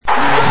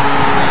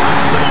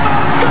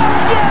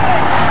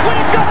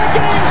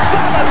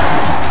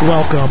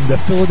welcome to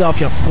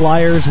Philadelphia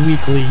Flyers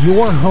Weekly,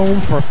 your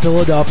home for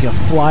Philadelphia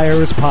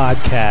Flyers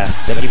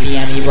podcasts.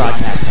 WPME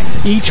Broadcasting.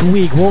 Each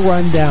week we'll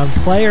run down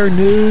player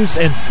news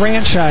and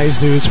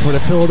franchise news for the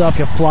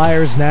Philadelphia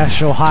Flyers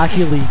National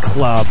Hockey League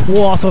Club.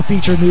 We'll also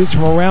feature news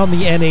from around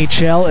the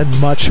NHL and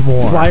much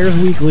more. Flyers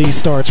Weekly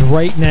starts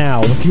right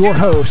now with your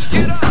host,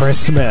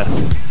 Chris Smith.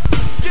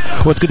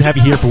 Well, it's good to have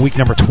you here for week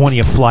number 20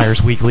 of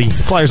Flyers Weekly.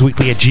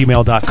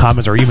 FlyersWeekly@gmail.com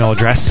is our email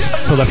address.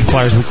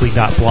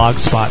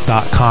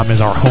 PhiladelphiaFlyersWeekly.blogspot.com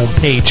is our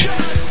homepage.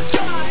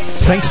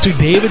 Thanks to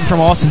David from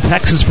Austin,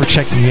 Texas for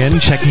checking in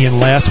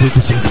last week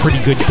with some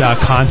pretty good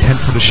content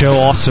for the show.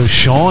 Also,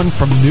 Sean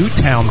from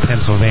Newtown,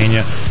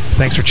 Pennsylvania.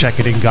 Thanks for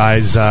checking in,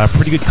 guys.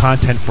 Pretty good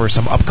content for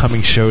some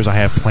upcoming shows I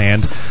have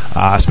planned,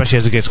 especially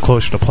as it gets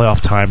closer to playoff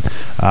time.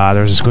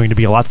 There's going to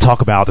be a lot to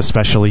talk about,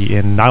 especially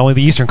in not only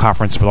the Eastern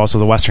Conference, but also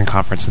the Western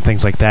Conference and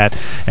things like that.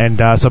 And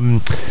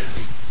an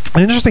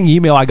interesting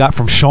email I got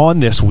from Sean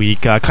this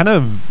week kind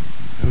of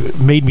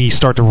made me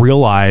start to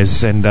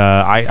realize, and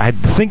I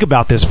had to think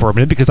about this for a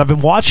minute, because I've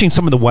been watching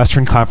some of the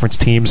Western Conference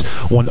teams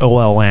on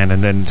OLN,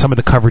 and then some of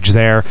the coverage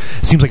there.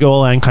 It seems like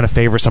OLN kind of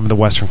favors some of the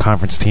Western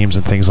Conference teams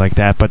and things like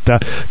that, but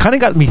kind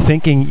of got me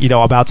thinking,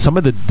 about some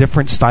of the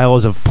different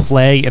styles of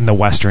play in the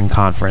Western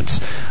Conference,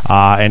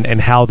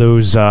 and how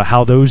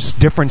those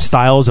different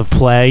styles of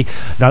play,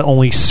 not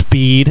only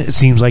speed, it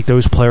seems like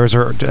those players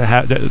are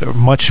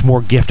much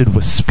more gifted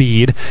with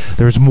speed.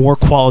 There's more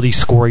quality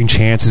scoring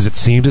chances, it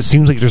seems. It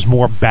seems like there's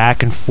more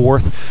back and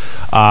forth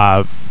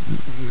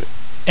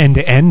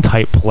end-to-end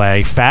type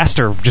play,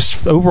 faster,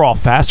 just overall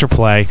faster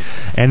play,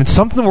 and it's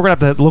something we're going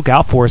to have to look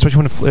out for,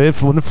 especially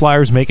when the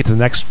Flyers make it to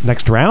the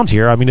next round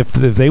here. I mean, if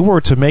they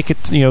were to make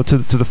it, to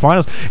the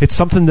finals, it's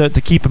something to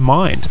keep in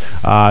mind.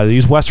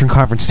 These Western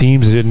Conference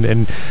teams,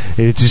 and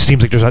it just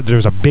seems like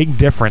there's a big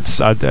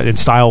difference in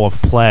style of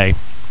play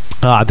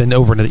than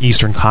over in the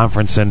Eastern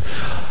Conference. And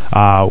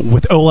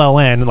with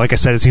OLN, like I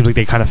said, it seems like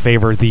they kind of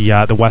favor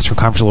the Western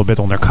Conference a little bit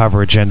on their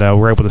coverage, and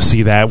we're able to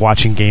see that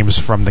watching games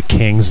from the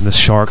Kings and the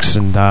Sharks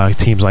and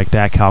teams like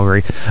that,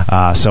 Calgary.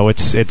 So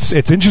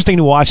it's interesting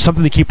to watch,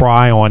 something to keep our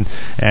eye on,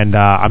 and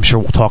I'm sure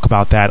we'll talk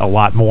about that a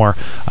lot more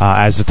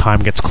as the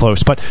time gets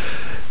close. But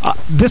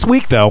this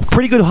week, though,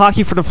 pretty good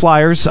hockey for the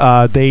Flyers.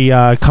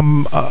 They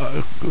come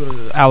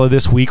out of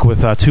this week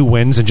with 2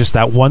 wins and just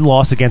that one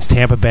loss against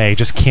Tampa Bay.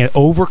 Just can't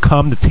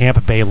overcome the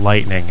Tampa Bay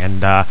Lightning,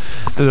 and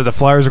the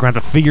Flyers are going to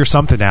have to figure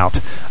something out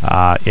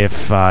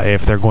if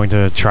they're going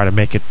to try to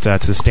make it to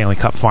the Stanley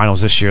Cup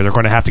Finals this year. They're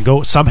going to have to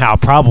go somehow,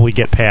 probably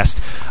get past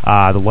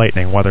the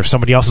Lightning, whether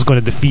somebody else is going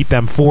to defeat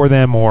them for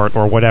them or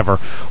whatever.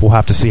 We'll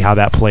have to see how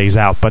that plays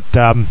out. But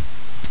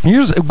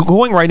here's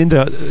going right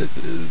into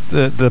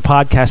the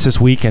podcast this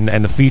week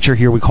and the feature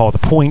here we call The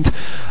Point.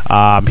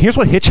 Here's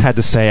what Hitch had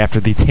to say after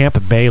the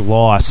Tampa Bay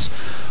loss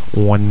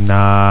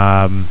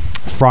on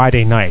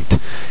Friday night.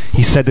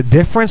 He said the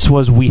difference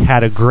was we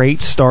had a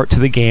great start to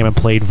the game and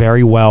played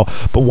very well,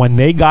 but when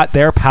they got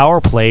their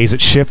power plays,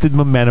 it shifted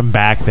momentum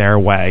back their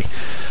way.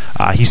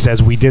 He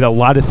says, we did a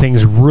lot of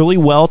things really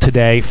well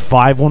today.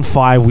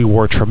 5-on-5, we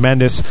were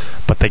tremendous,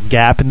 but the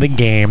gap in the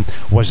game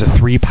was the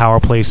 3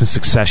 power plays in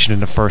succession in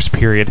the first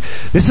period.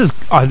 This has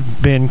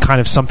been kind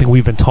of something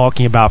we've been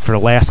talking about for the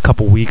last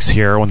couple weeks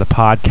here on the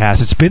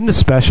podcast. It's been the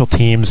special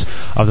teams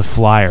of the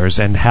Flyers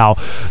and how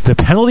the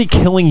penalty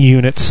killing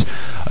units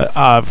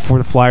for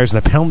the Flyers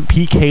and the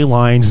PK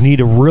lines need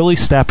to really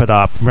step it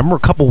up. Remember a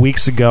couple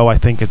weeks ago, I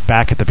think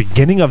back at the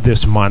beginning of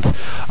this month,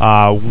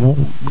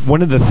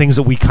 one of the things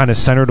that we kind of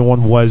centered on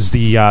was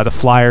the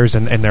Flyers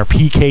and their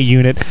PK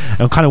unit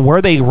and kind of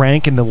where they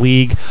rank in the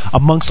league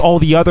amongst all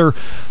the other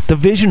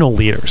divisional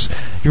leaders.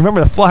 You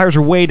remember the Flyers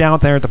are way down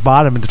there at the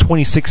bottom at the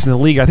 26th in the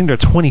league. I think they're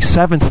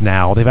 27th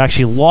now. They've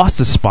actually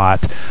lost a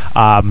spot.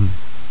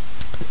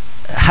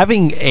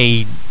 Having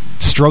a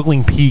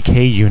struggling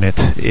PK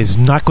unit is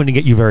not going to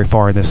get you very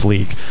far in this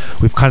league.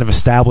 We've kind of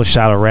established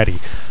that already.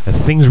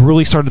 Things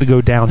really started to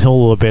go downhill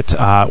a little bit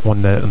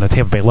on the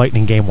Tampa Bay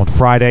Lightning game on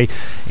Friday,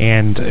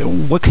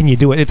 and what can you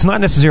do? It's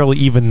not necessarily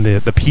even the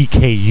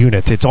PK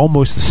unit. It's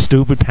almost the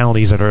stupid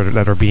penalties that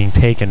are being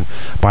taken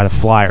by the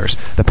Flyers.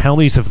 The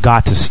penalties have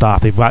got to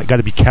stop. They've got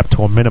to be kept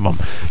to a minimum.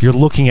 You're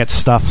looking at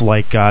stuff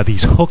like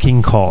these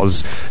hooking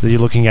calls. You're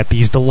looking at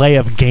these delay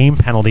of game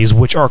penalties,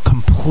 which are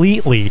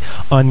completely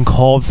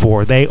uncalled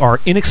for. They are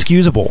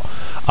inexcusable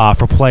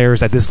for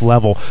players at this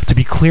level to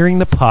be clearing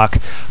the puck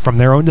from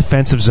their own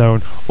defensive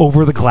zone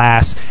over the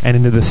glass and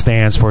into the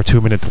stands for a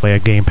 2-minute delay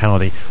of game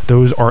penalty.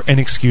 Those are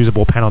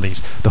inexcusable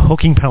penalties. The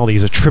hooking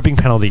penalties, the tripping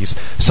penalties,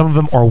 some of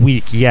them are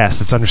weak.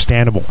 Yes, it's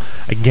understandable.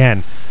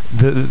 Again,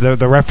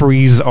 the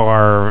referees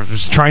are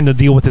just trying to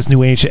deal with this new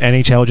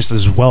NHL just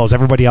as well as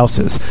everybody else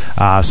is.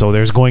 So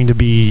there's going to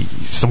be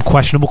some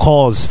questionable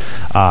calls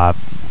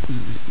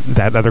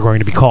that are going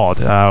to be called.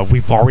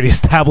 We've already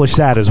established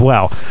that as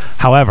well.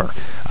 However,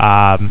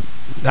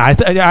 I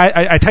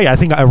tell you, I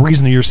think a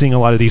reason you're seeing a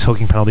lot of these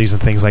hooking penalties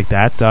and things like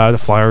that, the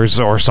Flyers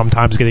are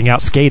sometimes getting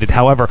outskated.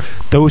 However,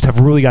 those have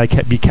really got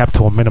to be kept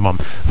to a minimum.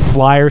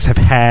 Flyers have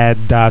had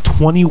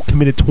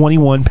committed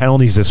 21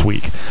 penalties this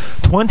week.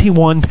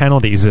 21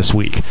 penalties this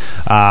week.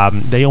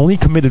 They only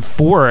committed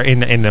 4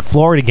 in the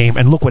Florida game,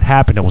 and look what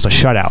happened. It was a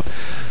shutout.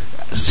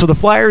 So the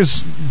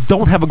Flyers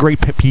don't have a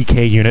great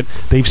PK unit.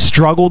 They've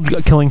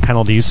struggled killing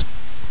penalties.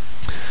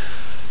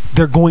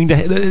 They're going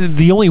to.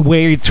 The only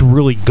way to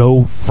really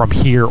go from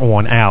here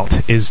on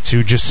out is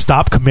to just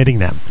stop committing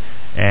them,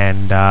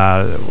 and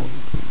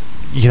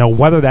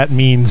whether that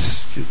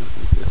means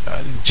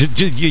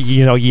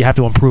you have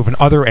to improve in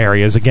other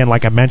areas. Again,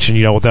 like I mentioned,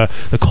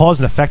 the cause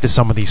and effect of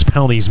some of these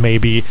penalties may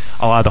be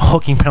a lot of the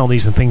hooking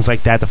penalties and things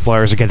like that. The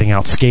Flyers are getting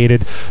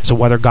outskated, so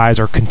whether guys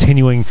are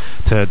continuing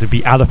to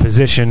be out of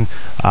position,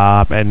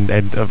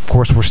 and of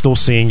course we're still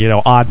seeing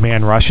odd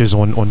man rushes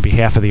on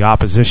behalf of the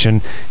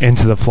opposition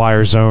into the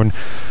Flyer zone.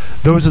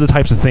 Those are the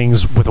types of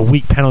things with a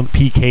weak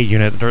penalty PK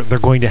unit. They're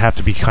going to have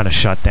to be kind of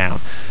shut down.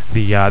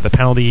 The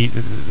penalty,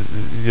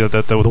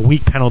 the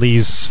weak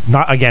penalties.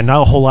 Not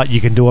a whole lot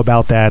you can do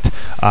about that.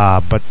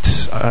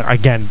 But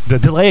again, the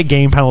delay of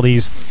game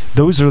penalties.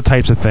 Those are the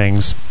types of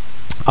things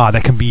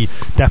that can be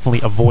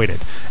definitely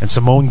avoided. And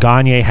Simon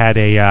Gagne had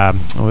a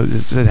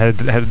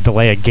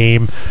delay a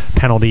game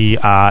penalty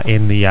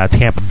in the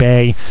Tampa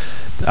Bay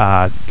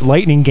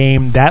Lightning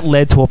game that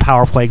led to a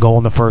power play goal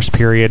in the first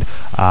period.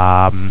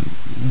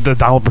 The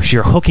Donald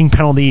Brashear hooking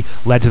penalty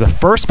led to the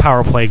first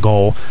power play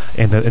goal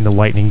in the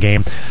Lightning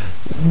game.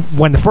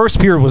 When the first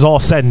period was all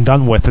said and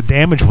done with, the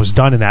damage was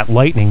done in that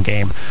Lightning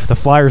game. The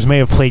Flyers may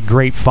have played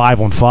great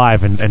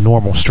 5-on-5 and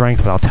normal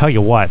strength, but I'll tell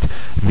you what,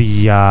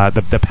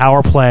 the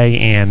power play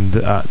and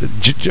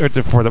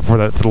for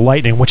the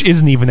Lightning, which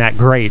isn't even that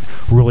great,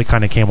 really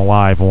kind of came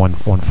alive on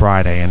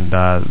Friday, and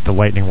the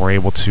Lightning were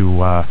able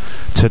to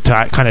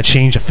kind of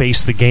change the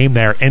face of the game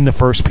there in the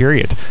first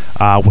period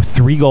with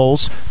 3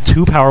 goals,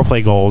 2 power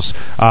play goals.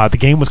 The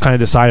game was kind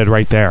of decided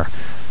right there.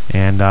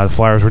 And the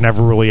Flyers were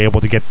never really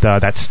able to get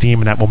that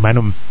steam and that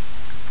momentum.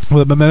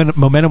 Well, the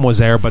momentum was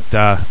there, but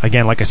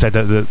again, like I said,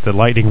 the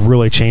Lightning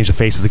really changed the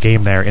face of the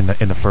game there in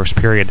the first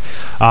period.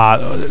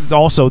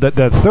 Also,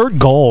 the third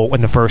goal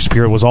in the first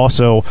period was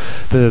also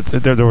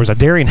there was a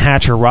Darian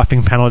Hatcher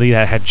roughing penalty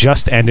that had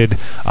just ended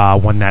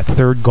when that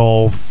third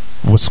goal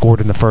was scored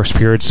in the first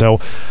period.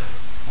 So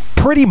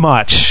pretty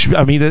much,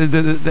 I mean,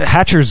 the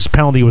Hatcher's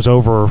penalty was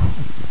over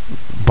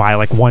by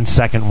like 1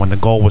 second when the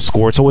goal was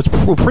scored. So it's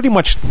pretty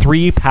much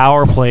 3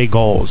 power play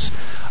goals,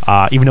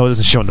 even though it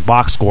doesn't show in the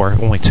box score,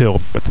 only 2.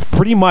 But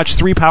pretty much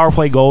 3 power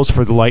play goals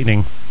for the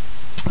Lightning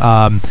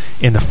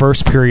in the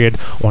first period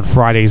on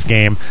Friday's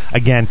game.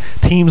 Again,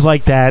 teams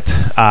like that,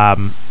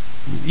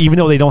 even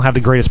though they don't have the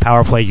greatest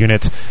power play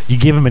unit, you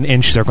give them an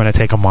inch, they're going to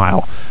take a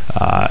mile.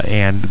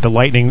 And the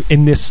Lightning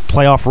in this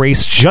playoff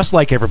race, just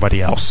like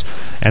everybody else.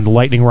 And the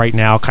Lightning right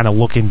now kind of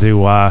looking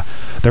to,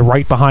 they're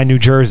right behind New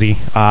Jersey.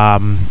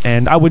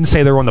 And I wouldn't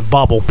say they're on the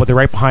bubble, but they're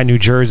right behind New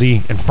Jersey,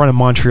 in front of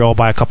Montreal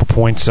by a couple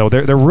points. So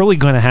they're really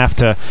going to have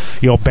to,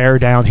 bear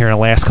down here in the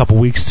last couple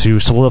weeks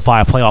to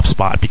solidify a playoff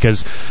spot.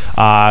 Because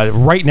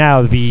right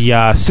now,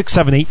 the 6,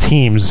 7, 8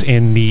 teams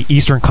in the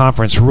Eastern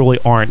Conference really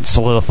aren't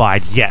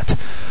solidified yet.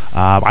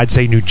 I'd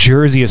say New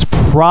Jersey is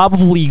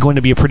probably going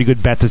to be a pretty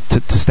good bet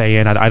to stay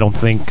in. I don't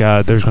think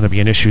there's going to be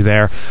an issue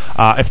there.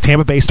 If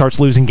Tampa Bay starts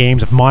losing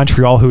games, if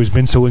Montreal, who has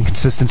been so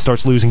inconsistent,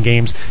 starts losing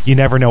games, you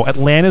never know.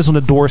 Atlanta's on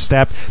the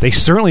doorstep. Atlanta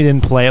certainly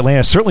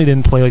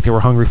didn't play like they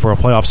were hungry for a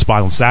playoff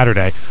spot on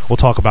Saturday. We'll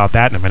talk about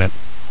that in a minute.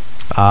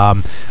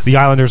 The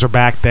Islanders are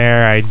back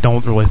there. I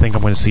don't really think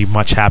I'm going to see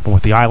much happen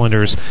with the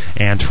Islanders,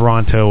 and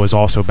Toronto is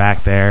also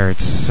back there.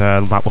 It's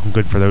not looking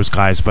good for those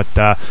guys,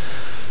 but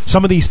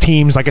some of these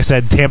teams, like I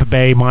said, Tampa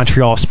Bay,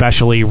 Montreal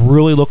especially,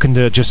 really looking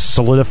to just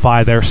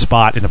solidify their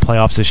spot in the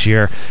playoffs this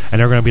year,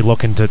 and they're going to be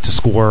looking to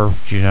score,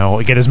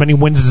 get as many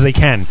wins as they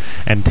can,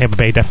 and Tampa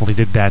Bay definitely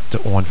did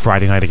that on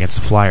Friday night against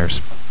the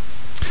Flyers.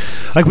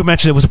 Like we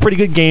mentioned, it was a pretty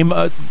good game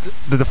that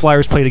the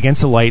Flyers played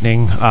against the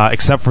Lightning,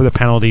 except for the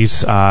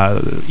penalties.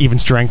 Even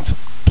strength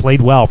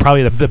played well.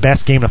 Probably the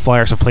best game the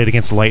Flyers have played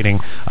against the Lightning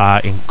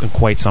in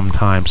quite some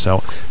time.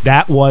 So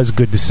that was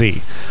good to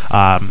see.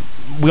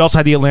 We also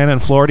had the Atlanta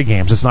and Florida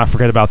games. Let's not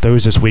forget about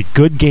those this week.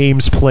 Good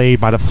games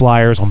played by the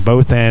Flyers on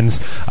both ends.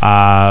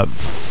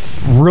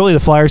 Really, the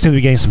Flyers seem to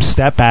be getting some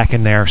step back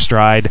in their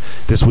stride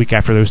this week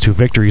after those 2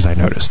 victories, I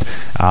noticed.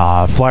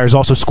 Flyers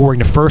also scoring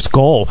the first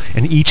goal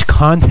in each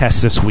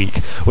contest this week,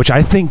 which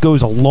I think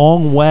goes a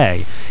long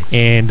way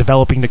in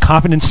developing the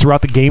confidence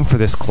throughout the game for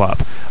this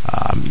club.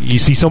 You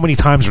see so many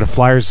times where the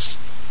Flyers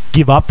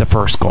give up the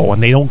first goal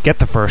and they don't get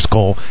the first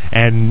goal,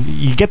 and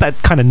you get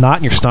that kind of knot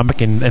in your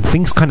stomach, and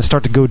things kind of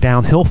start to go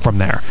downhill from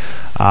there.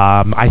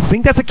 I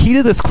think that's a key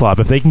to this club.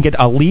 If they can get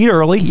a lead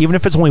early, even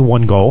if it's only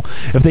one goal,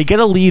 if they get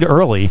a lead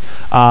early,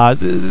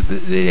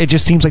 it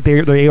just seems like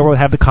they're able to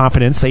have the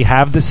confidence. They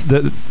have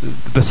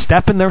the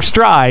step in their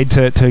stride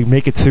to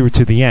make it through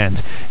to the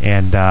end.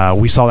 And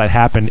we saw that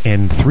happen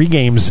in 3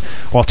 games.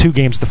 Well, 2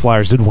 games the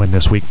Flyers did win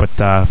this week,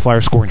 but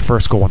Flyers scoring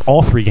first goal in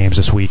all 3 games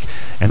this week,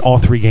 and all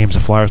 3 games the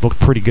Flyers looked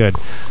pretty good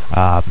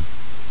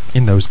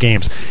in those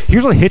games.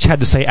 Here's what Hitch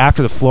had to say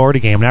after the Florida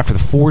game and after the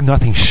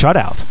 4-0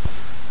 shutout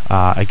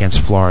against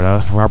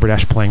Florida. Robert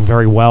Esche playing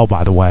very well,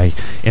 by the way,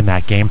 in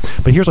that game.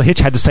 But here's what Hitch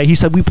had to say. He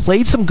said, "We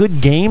played some good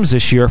games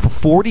this year for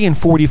 40 and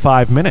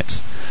 45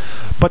 minutes.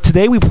 But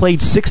today we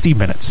played 60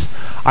 minutes.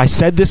 I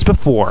said this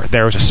before.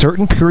 There is a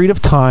certain period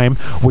of time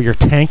where your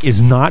tank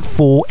is not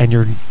full, and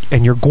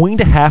you're going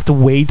to have to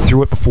wade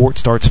through it before it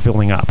starts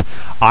filling up.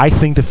 I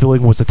think the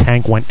feeling was the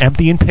tank went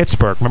empty in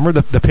Pittsburgh. Remember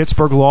the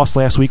Pittsburgh loss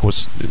last week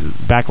was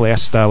back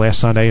last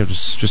Sunday. It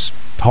was just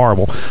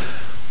horrible."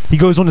 He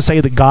goes on to say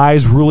the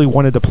guys really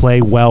wanted to play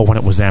well when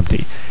it was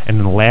empty, and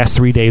in the last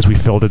 3 days we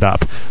filled it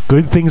up.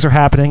 Good things are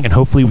happening, and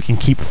hopefully we can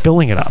keep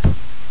filling it up.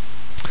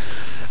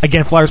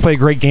 Again, Flyers played a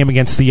great game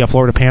against the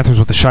Florida Panthers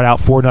with the shutout,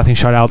 4-0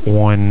 shutout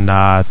on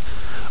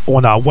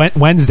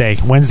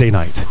Wednesday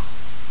night.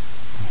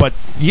 But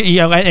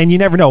and you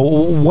never know,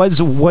 was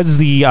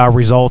the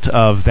result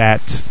of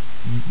that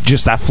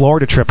just that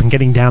Florida trip and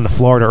getting down to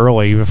Florida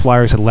early? The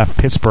Flyers had left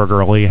Pittsburgh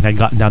early and had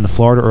gotten down to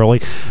Florida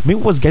early. Maybe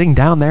it was getting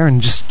down there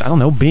and just, I don't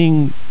know,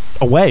 being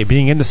away,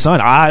 being in the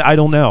sun. I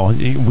don't know.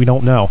 We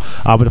don't know.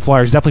 But the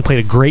Flyers definitely played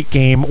a great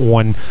game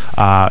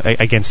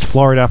against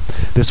Florida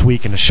this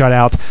week in the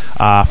shutout.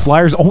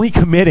 Flyers only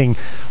committing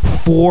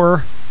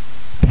 4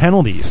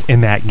 penalties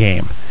in that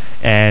game.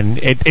 And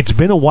it's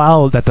been a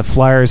while that the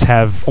Flyers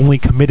have only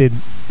committed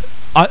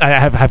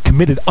have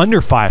committed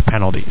under 5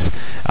 penalties.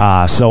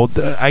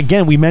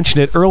 Again, we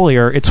mentioned it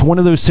earlier. It's one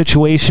of those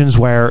situations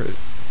where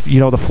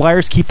the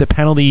Flyers keep the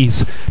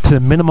penalties to the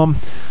minimum.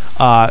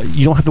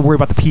 You don't have to worry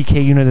about the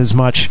PK unit as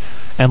much,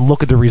 and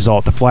look at the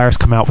result. The Flyers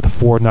come out with a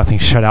 4-0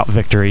 shutout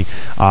victory.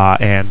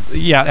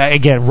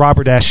 Again,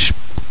 Robert Esche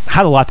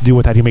had a lot to do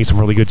with that. He made some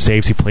really good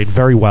saves. He played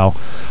very well.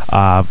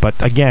 But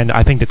again,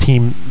 I think the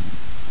team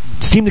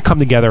seemed to come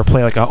together,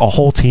 play like a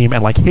whole team,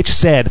 and like Hitch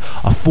said,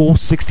 a full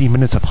 60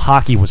 minutes of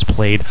hockey was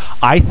played.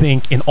 I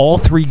think in all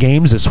 3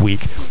 games this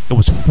week, it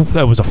was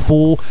a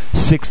full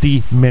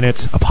 60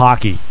 minutes of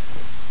hockey.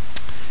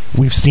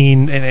 We've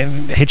seen,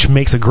 and Hitch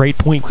makes a great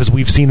point, because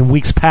we've seen in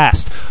weeks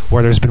past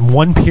where there's been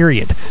one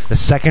period, the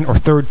second or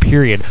third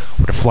period,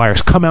 where the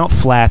Flyers come out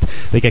flat,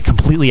 they get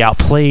completely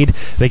outplayed,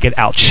 they get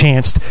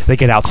outchanced, they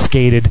get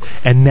outskated,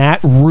 and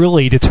that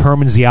really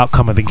determines the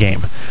outcome of the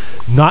game.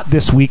 Not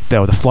this week,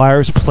 though. The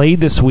Flyers played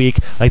this week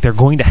like they're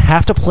going to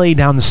have to play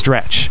down the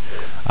stretch,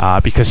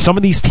 because some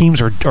of these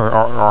teams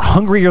are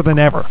hungrier than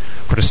ever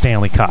for the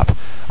Stanley Cup,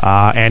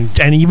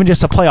 and even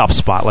just a playoff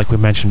spot, like we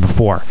mentioned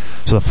before.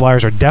 So the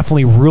Flyers are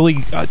definitely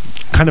really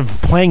kind of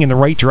playing in the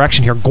right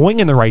direction here, going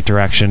in the right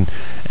direction,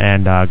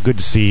 and good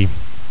to see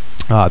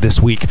this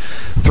week.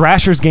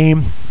 Thrashers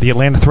game, the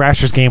Atlanta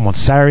Thrashers game on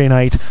Saturday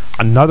night,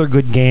 another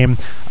good game.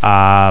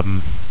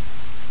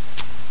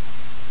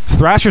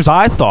 Thrashers,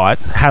 I thought,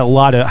 had a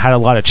lot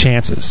of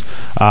chances.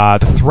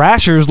 The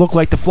Thrashers looked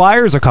like the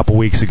Flyers a couple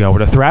weeks ago,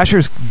 where the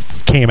Thrashers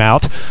came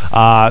out.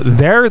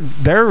 They're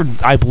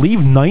I believe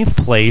 9th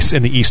place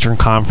in the Eastern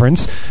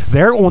Conference.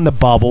 They're on the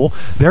bubble.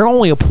 They're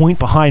only a point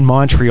behind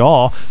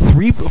Montreal,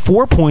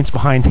 4 points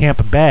behind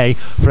Tampa Bay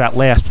for that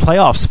last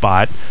playoff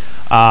spot.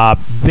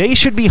 They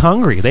should be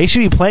hungry. They should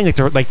be playing like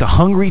they're like the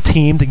hungry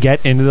team to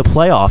get into the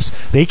playoffs.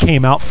 They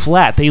came out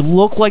flat. They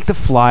look like the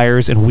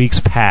Flyers in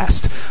weeks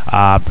past.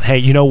 Hey,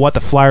 you know what?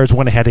 The Flyers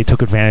went ahead. They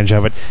took advantage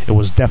of it. It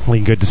was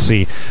definitely good to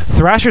see.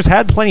 Thrashers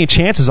had plenty of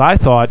chances, I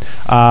thought.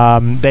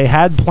 They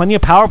had plenty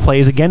of power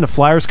plays. Again, the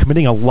Flyers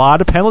committing a lot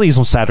of penalties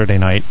on Saturday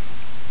night.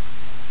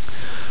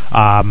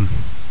 I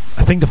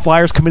think the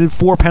Flyers committed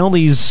 4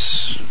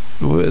 penalties.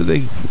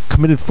 They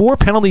committed 4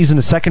 penalties in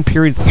the second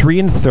period, 3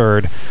 in the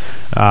third,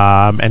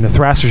 and the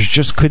Thrashers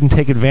just couldn't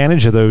take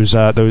advantage of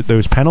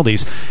those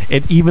penalties.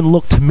 It even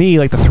looked to me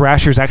like the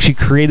Thrashers actually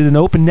created an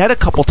open net a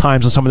couple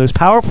times on some of those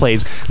power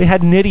plays. They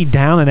had Nitti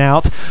down and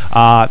out.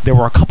 There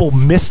were a couple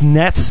missed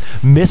nets,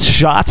 missed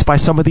shots by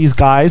some of these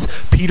guys.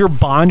 Peter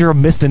Bondra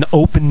missed an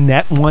open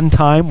net one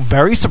time.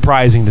 Very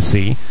surprising to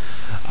see.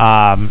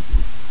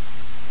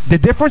 The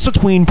difference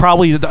between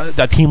probably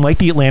a team like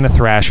the Atlanta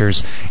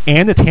Thrashers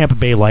and the Tampa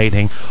Bay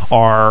Lightning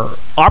are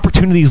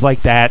opportunities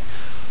like that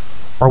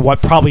are what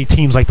probably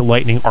teams like the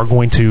Lightning are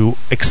going to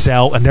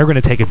excel, and they're going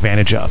to take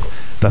advantage of.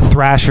 The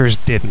Thrashers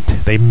didn't.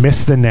 They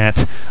missed the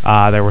net.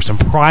 There were some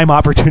prime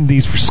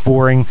opportunities for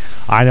scoring.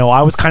 I know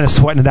I was kind of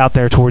sweating it out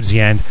there towards the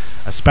end,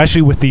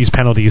 especially with these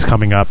penalties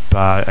coming up.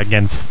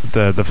 Again,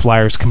 the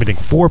Flyers committing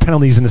 4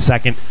 penalties in the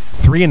second,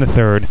 3 in the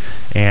third,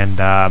 and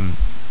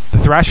the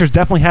Thrashers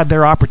definitely had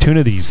their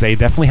opportunities. They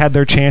definitely had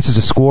their chances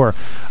to score,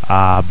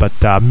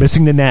 but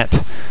missing the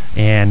net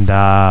and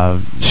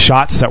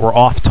shots that were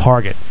off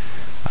target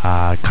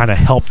kind of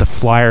helped the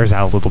Flyers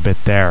out a little bit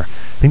there.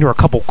 I think there were a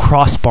couple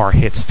crossbar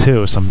hits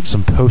too,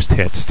 some post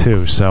hits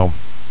too. So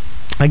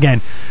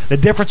again, the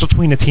difference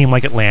between a team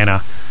like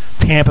Atlanta,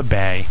 Tampa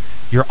Bay,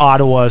 your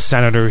Ottawa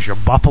Senators, your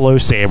Buffalo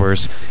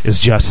Sabres is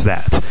just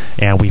that.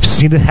 And we've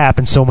seen it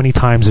happen so many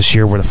times this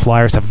year where the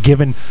Flyers have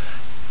given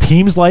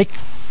teams like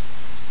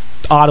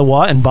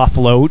Ottawa and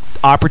Buffalo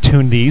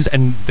opportunities,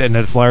 and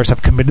the Flyers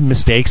have committed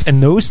mistakes,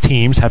 and those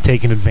teams have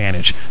taken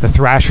advantage. The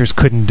Thrashers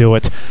couldn't do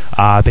it.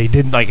 They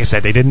didn't, like I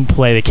said, they didn't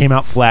play. They came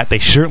out flat. They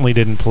certainly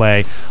didn't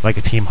play like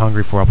a team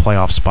hungry for a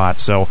playoff spot.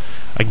 So,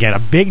 again, a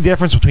big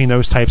difference between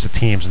those types of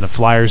teams, and the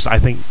Flyers, I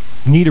think,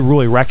 need to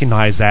really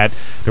recognize that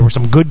there was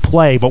some good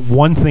play, but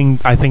one thing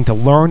I think to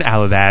learn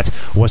out of that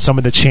was some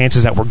of the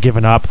chances that were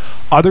given up.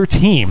 Other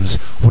teams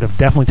would have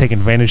definitely taken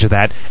advantage of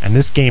that, and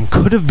this game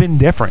could have been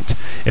different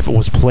if it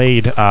was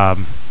played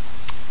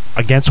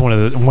against one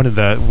of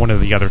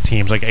the other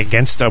teams, like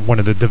against one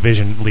of the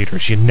division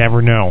leaders. You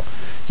never know.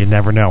 You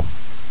never know.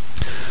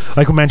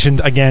 Like we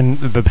mentioned, again,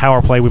 the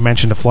power play, we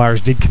mentioned the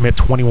Flyers did commit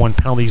 21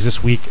 penalties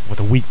this week with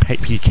a weak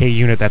PK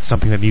unit. That's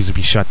something that needs to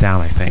be shut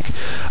down, I think.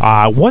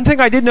 One thing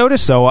I did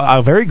notice, though,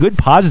 a very good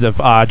positive,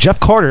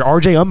 Jeff Carter,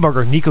 RJ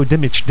Umberger, Nico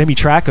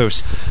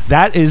Dimitrakos,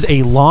 that is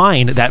a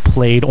line that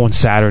played on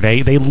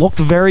Saturday. They looked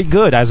very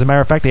good. As a matter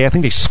of fact, I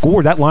think they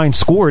scored. That line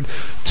scored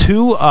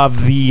two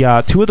of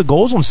the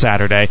goals on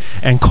Saturday,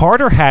 and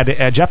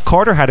Jeff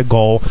Carter had a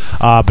goal,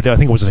 but I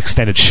think it was an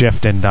extended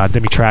shift, and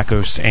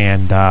Dimitrakos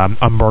and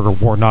Umberger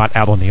were not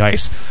out on the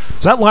ice.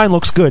 So that line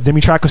looks good.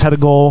 Dimitrakos had a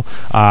goal,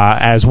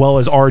 as well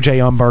as R.J.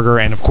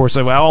 Umberger, and of course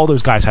all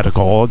those guys had a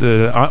goal.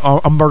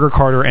 Umberger,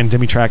 Carter, and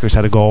Dimitrakos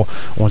had a goal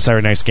on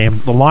Saturday night's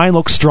game. The line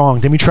looks strong.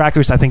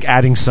 Dimitrakos, I think,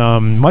 adding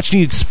some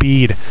much-needed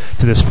speed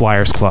to this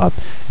Flyers club,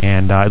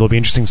 and it'll be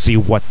interesting to see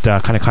what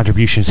kind of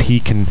contributions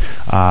he can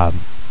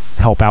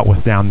help out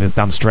with down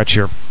the stretch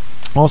here.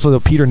 Also, the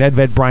Peter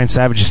Nedved, Brian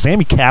Savage,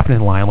 Sammy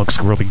Kapanen line looks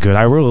really good.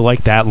 I really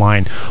like that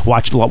line,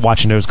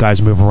 watching those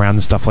guys move around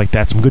and stuff like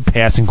that. Some good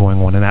passing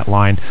going on in that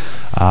line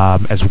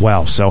as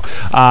well. So,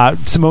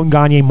 Simone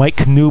Gagne, Mike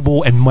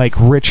Knuble, and Mike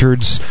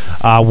Richards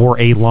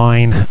were a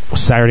line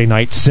Saturday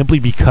night simply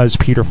because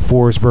Peter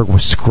Forsberg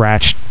was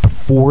scratched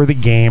before the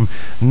game.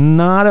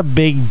 Not a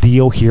big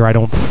deal here, I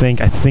don't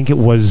think. I think it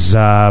was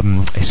a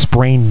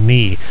sprained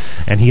knee,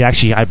 and he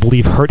actually, I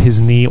believe, hurt his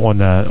knee on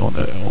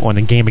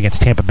the game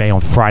against Tampa Bay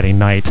on Friday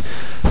night.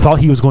 Thought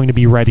he was going to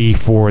be ready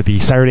for the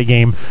Saturday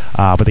game,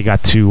 but they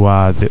got to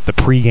the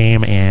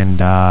pregame,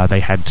 and they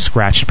had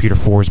scratched Peter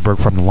Forsberg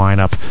from the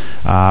lineup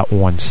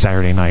on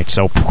Saturday night.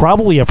 So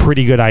probably a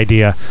pretty good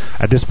idea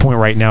at this point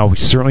right now. We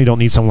certainly don't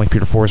need someone like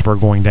Peter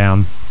Forsberg going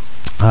down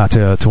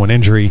to an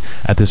injury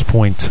at this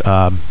point.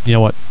 You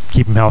know what?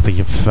 Keep him healthy.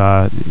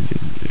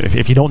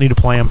 If you don't need to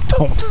play him,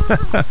 don't.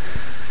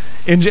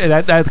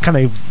 That kind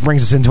of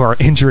brings us into our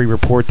injury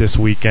report this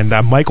week, and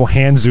Michael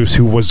Handzus,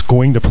 who was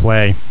going to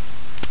play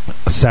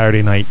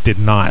Saturday night, did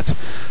not.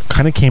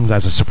 Kind of came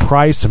as a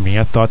surprise to me.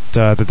 I thought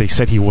that they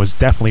said he was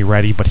definitely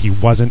ready, but he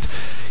wasn't.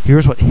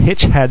 Here's what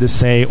Hitch had to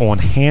say on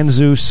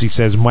Handzus. He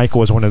says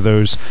Michael is one of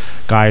those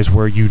guys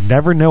where you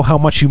never know how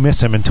much you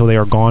miss him until they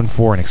are gone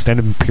for an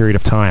extended period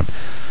of time.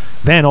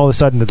 Then all of a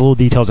sudden the little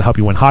details that help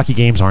you win hockey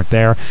games aren't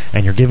there,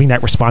 and you're giving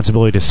that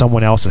responsibility to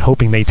someone else and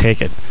hoping they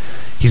take it.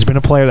 He's been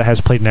a player that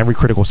has played in every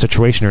critical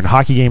situation during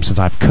hockey games since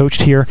I've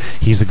coached here.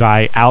 He's the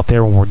guy out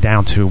there when we're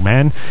down 2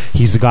 men.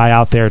 He's the guy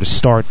out there to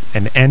start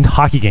and end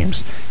hockey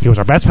games. He was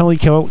our best penalty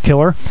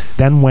killer.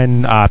 Then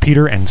when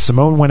Peter and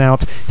Simone went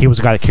out, he was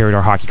the guy that carried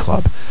our hockey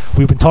club.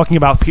 We've been talking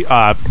about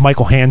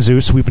Michael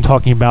Handzus. We've been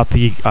talking about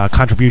the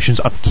contributions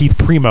of Keith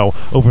Primo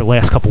over the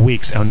last couple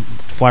weeks, and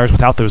Flyers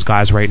without those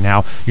guys right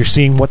now, you're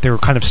seeing what they're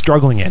kind of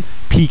struggling in.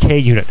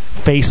 PK unit,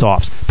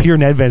 face-offs. Peter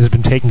Nedved has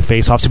been taking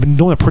face-offs. He's been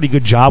doing a pretty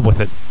good job with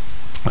it.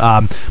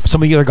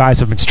 Some of the other guys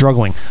have been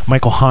struggling.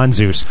 Michael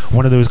Handzus,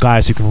 one of those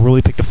guys who can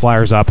really pick the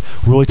Flyers up,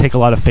 really take a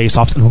lot of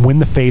face-offs and win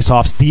the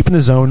face-offs deep in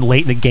the zone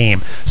late in the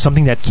game.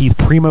 Something that Keith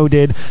Primo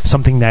did,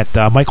 something that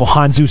Michael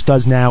Handzus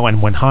does now,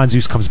 and when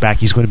Handzus comes back,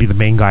 he's going to be the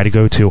main guy to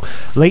go to.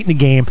 Late in the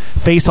game,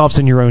 face-offs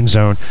in your own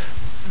zone.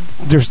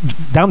 There's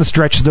down the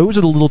stretch, those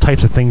are the little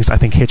types of things I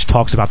think Hitch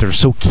talks about that are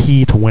so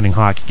key to winning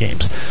hockey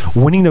games.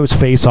 Winning those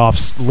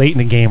face-offs late in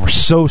the game are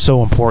so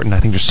important. I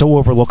think they're so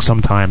overlooked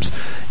sometimes.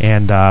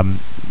 And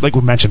like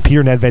we mentioned,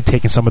 Peter Nedved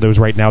taking some of those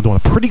right now, doing a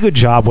pretty good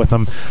job with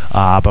them.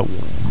 But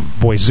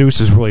boy, Zeus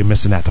is really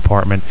missing that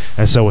department,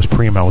 and so is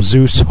Primo.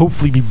 Zeus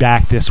hopefully be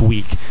back this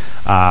week.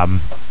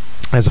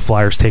 as the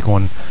Flyers take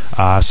on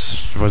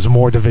was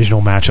more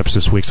divisional matchups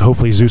this week. So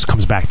hopefully Zeus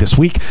comes back this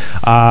week.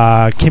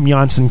 Kim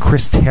Janssen,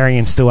 Chris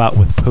Therien still out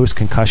with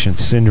post-concussion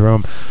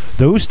syndrome.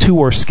 Those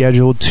two are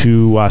scheduled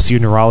to see a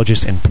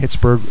neurologist in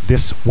Pittsburgh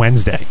this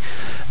Wednesday.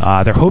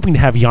 They're hoping to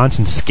have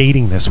Janssen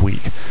skating this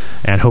week,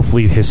 and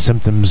hopefully his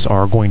symptoms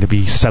are going to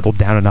be settled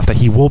down enough that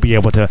he will be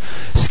able to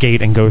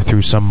skate and go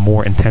through some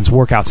more intense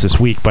workouts this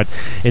week. But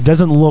it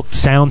doesn't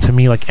sound to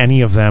me like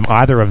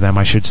either of them,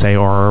 I should say,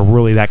 are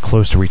really that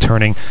close to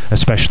returning,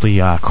 especially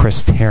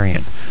Chris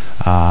Therien.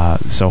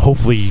 So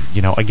hopefully,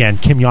 again,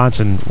 Kim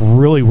Janssen,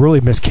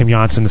 really miss Kim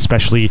Janssen,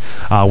 especially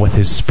with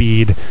his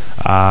speed.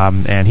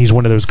 And he's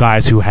one of those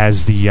guys who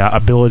has the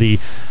ability,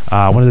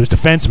 one of those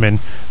defensemen,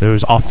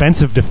 those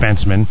offensive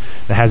defensemen,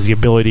 that has the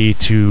ability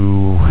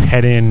to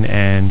head in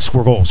and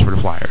score goals for the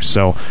Flyers.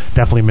 So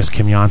definitely miss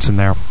Kim Janssen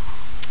there.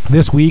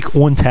 This week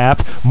on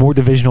tap, more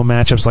divisional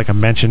matchups like I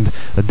mentioned.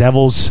 The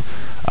Devils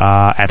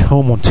at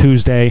home on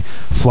Tuesday.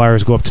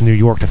 Flyers go up to New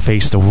York to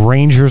face the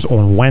Rangers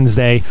on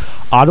Wednesday.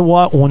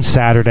 Ottawa on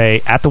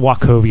Saturday at the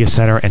Wachovia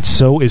Center, and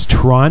so is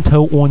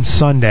Toronto on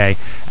Sunday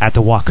at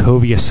the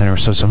Wachovia Center.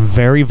 So some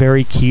very,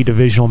 very key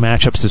divisional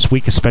matchups this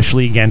week,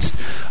 especially against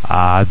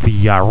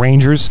the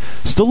Rangers.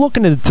 Still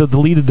looking to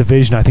lead the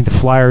division. I think the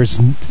Flyers,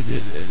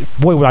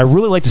 boy, would I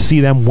really like to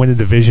see them win the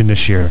division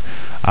this year.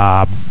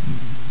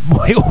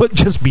 It would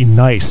just be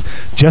nice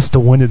just to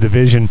win the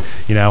division,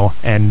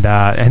 and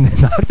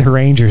knock the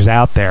Rangers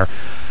out there.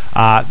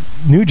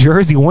 New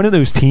Jersey, one of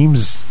those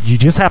teams you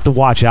just have to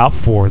watch out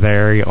for.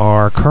 They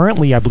are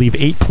currently, I believe,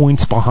 8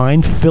 points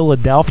behind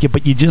Philadelphia,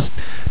 but you just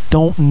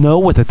don't know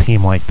with a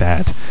team like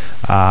that.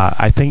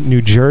 I think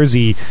New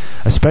Jersey,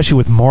 especially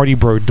with Marty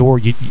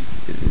Brodeur,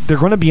 they're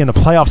going to be in the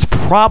playoffs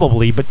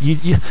probably, but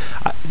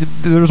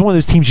there's one of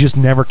those teams you just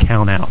never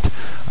count out.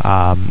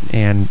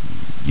 And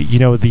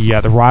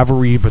the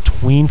rivalry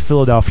between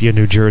Philadelphia and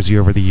New Jersey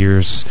over the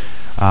years,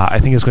 I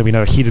think it's going to be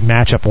another heated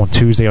matchup on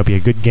Tuesday. It'll be a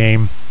good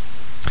game.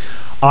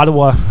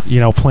 Ottawa,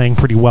 playing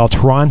pretty well.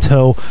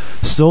 Toronto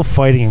still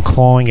fighting and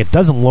clawing. It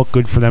doesn't look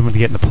good for them to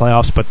get in the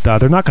playoffs, but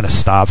they're not going to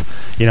stop.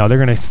 They're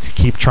going to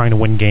keep trying to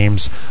win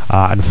games,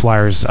 and the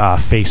Flyers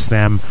face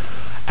them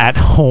at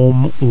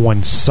home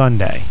on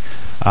Sunday.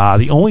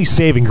 The only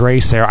saving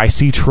grace there, I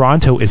see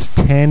Toronto is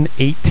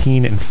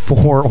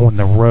 10-18-4 on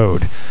the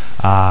road.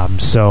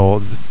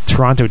 So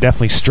Toronto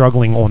definitely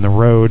struggling on the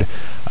road.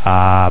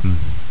 Ottawa's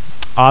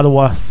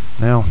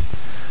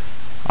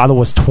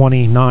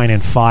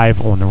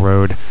 29-5 on the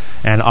road,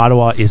 and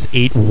Ottawa is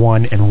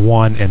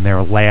 8-1-1 in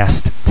their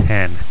last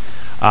 10.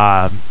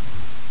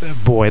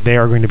 Boy, they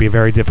are going to be a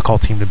very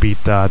difficult team to beat,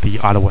 the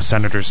Ottawa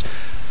Senators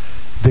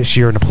this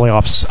year in the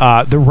playoffs.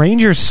 The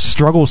Rangers'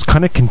 struggles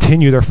kind of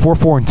continue. They're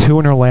 4-4-2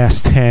 in their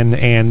last 10,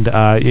 and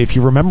if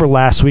you remember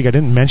last week, I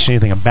didn't mention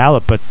anything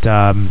about it, but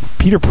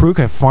Peter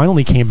Pruka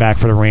finally came back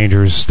for the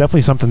Rangers.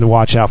 Definitely something to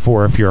watch out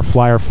for if you're a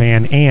Flyer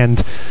fan,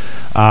 and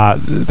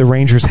the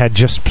Rangers had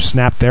just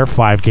snapped their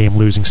 5-game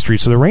losing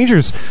streak. So the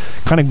Rangers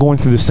kind of going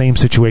through the same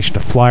situation the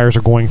Flyers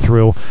are going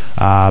through.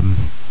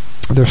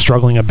 They're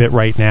struggling a bit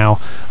right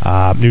now.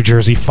 New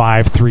Jersey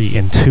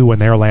 5-3-2 in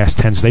their last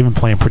 10, so they've been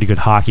playing pretty good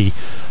hockey.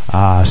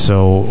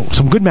 So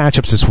some good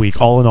matchups this week.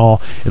 All in all,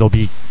 it'll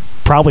be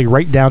probably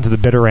right down to the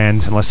bitter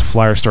end unless the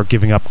Flyers start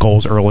giving up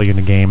goals early in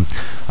the game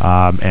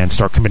and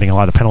start committing a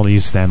lot of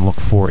penalties. Then look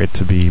for it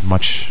to be a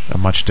much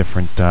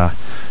different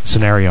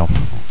scenario,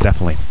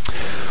 definitely.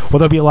 Well,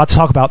 there'll be a lot to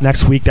talk about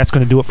next week. That's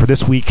going to do it for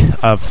this week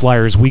of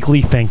Flyers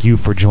Weekly. Thank you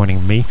for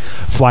joining me.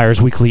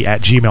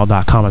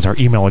 FlyersWeekly@gmail.com is our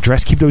email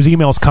address. Keep those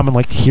emails coming,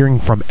 like hearing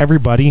from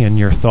everybody and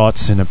your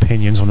thoughts and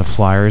opinions on the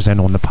Flyers and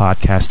on the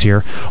podcast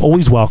here.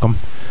 Always welcome.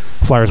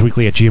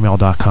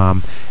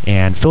 FlyersWeekly@gmail.com,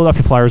 and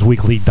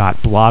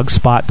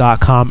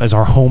PhiladelphiaFlyersWeekly.blogspot.com is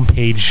our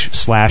homepage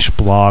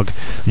 /blog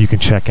you can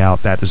check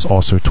out. That is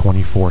also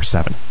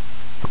 24/7.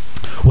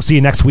 We'll see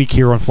you next week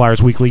here on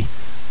Flyers Weekly.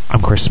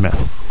 I'm Chris Smith.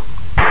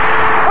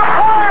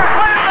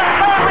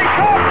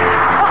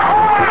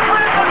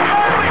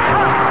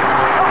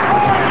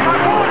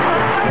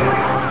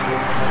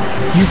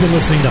 You've been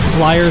listening to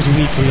Flyers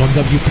Weekly on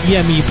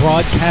WPME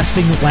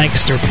Broadcasting,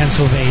 Lancaster,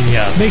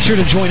 Pennsylvania. Make sure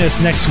to join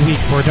us next week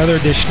for another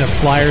edition of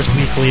Flyers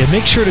Weekly, and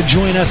make sure to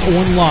join us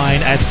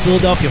online at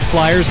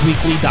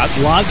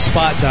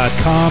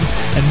PhiladelphiaFlyersWeekly.blogspot.com,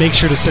 and make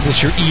sure to send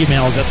us your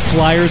emails at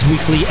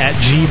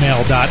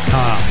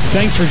FlyersWeekly@gmail.com.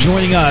 Thanks for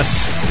joining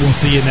us. We'll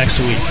see you next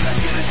week.